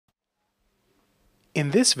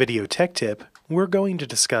In this video tech tip, we're going to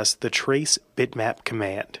discuss the Trace Bitmap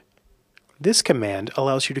Command. This command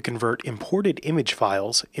allows you to convert imported image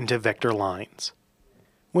files into vector lines.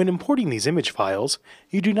 When importing these image files,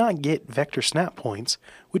 you do not get vector snap points,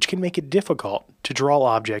 which can make it difficult to draw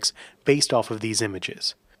objects based off of these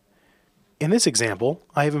images. In this example,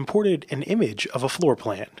 I have imported an image of a floor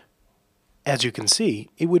plan. As you can see,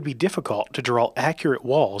 it would be difficult to draw accurate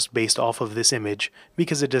walls based off of this image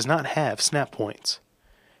because it does not have snap points.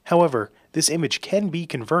 However, this image can be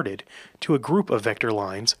converted to a group of vector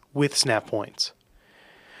lines with snap points.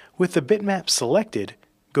 With the bitmap selected,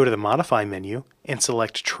 go to the Modify menu and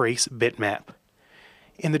select Trace Bitmap.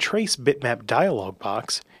 In the Trace Bitmap dialog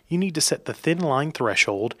box, you need to set the thin line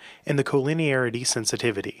threshold and the collinearity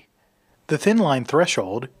sensitivity. The thin line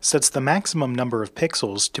threshold sets the maximum number of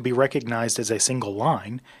pixels to be recognized as a single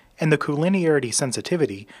line, and the collinearity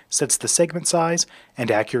sensitivity sets the segment size and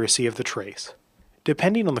accuracy of the trace.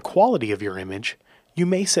 Depending on the quality of your image, you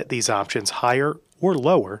may set these options higher or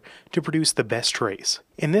lower to produce the best trace.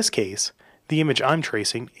 In this case, the image I'm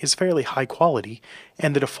tracing is fairly high quality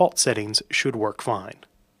and the default settings should work fine.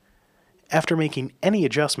 After making any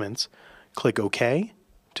adjustments, click OK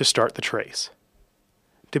to start the trace.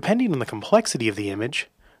 Depending on the complexity of the image,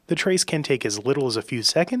 the trace can take as little as a few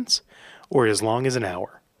seconds or as long as an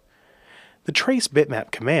hour. The Trace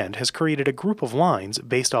Bitmap command has created a group of lines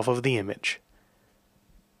based off of the image.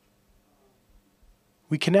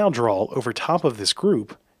 We can now draw over top of this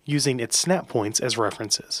group using its snap points as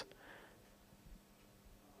references.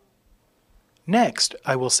 Next,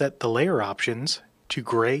 I will set the layer options to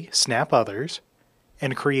Gray Snap Others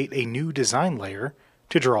and create a new design layer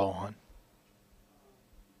to draw on.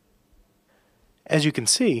 As you can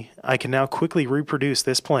see, I can now quickly reproduce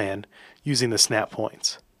this plan using the snap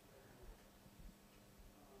points.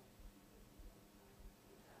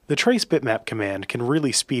 The Trace Bitmap command can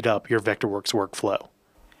really speed up your Vectorworks workflow.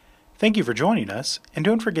 Thank you for joining us, and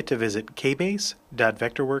don't forget to visit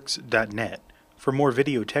kbase.vectorworks.net for more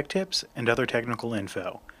video tech tips and other technical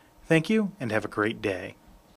info. Thank you, and have a great day.